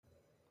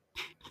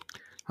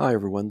Hi,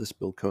 everyone. This is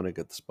Bill Koenig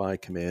at the Spy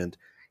Command.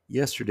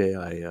 Yesterday,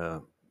 I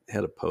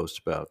had a post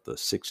about the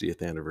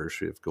 60th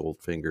anniversary of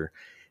Goldfinger.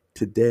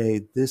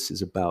 Today, this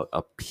is about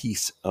a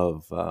piece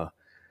of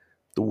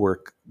the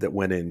work that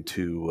went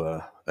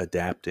into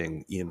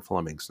adapting Ian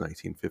Fleming's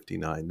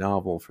 1959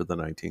 novel for the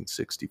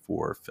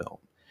 1964 film.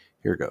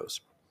 Here goes.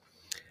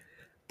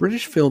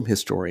 British film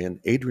historian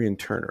Adrian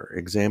Turner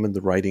examined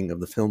the writing of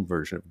the film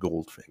version of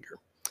Goldfinger.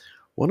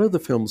 One of the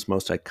film's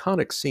most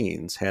iconic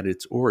scenes had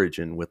its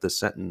origin with the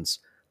sentence,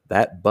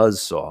 "That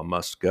buzzsaw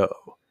must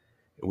go."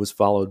 It was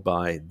followed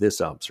by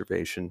this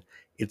observation,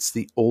 "It's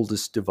the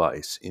oldest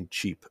device in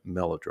cheap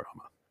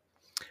melodrama."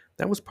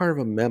 That was part of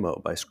a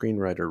memo by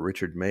screenwriter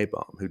Richard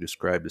Maibaum, who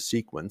described a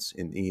sequence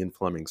in Ian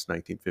Fleming's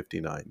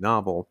 1959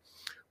 novel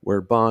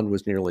where Bond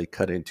was nearly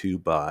cut in two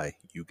by,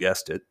 you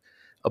guessed it,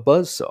 a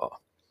buzzsaw.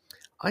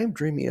 "I am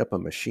dreaming up a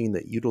machine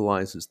that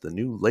utilizes the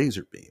new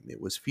laser beam. It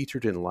was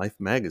featured in Life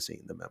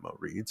magazine," the memo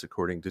reads,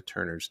 according to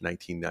Turner's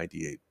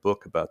 1998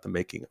 book about the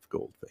making of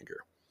Goldfinger.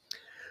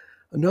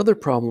 Another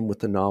problem with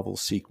the novel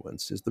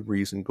sequence is the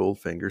reason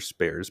Goldfinger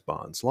spares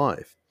Bond's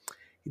life.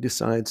 He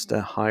decides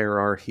to hire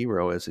our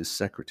hero as his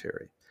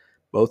secretary.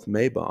 Both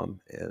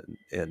Maibaum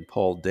and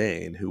Paul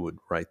Dane, who would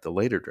write the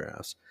later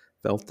drafts,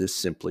 felt this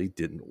simply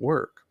didn't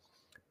work.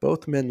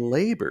 Both men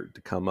labored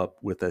to come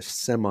up with a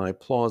semi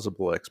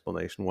plausible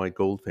explanation why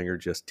Goldfinger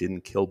just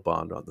didn't kill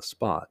Bond on the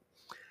spot.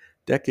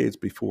 Decades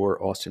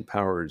before Austin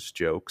Powers'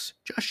 jokes,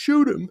 "just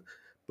shoot him,"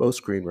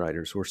 both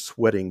screenwriters were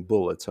sweating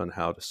bullets on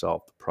how to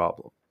solve the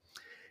problem.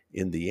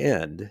 In the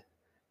end,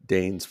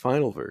 Dane's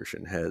final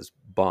version has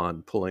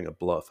Bond pulling a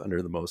bluff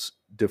under the most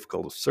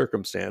difficult of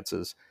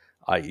circumstances,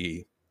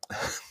 i.e.,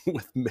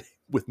 with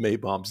with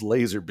Maybaum's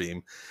laser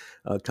beam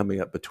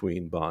coming up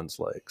between Bond's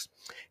legs.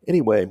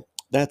 Anyway,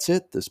 that's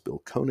it. This is Bill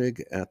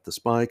Koenig at the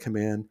Spy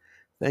Command.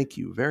 Thank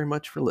you very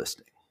much for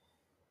listening.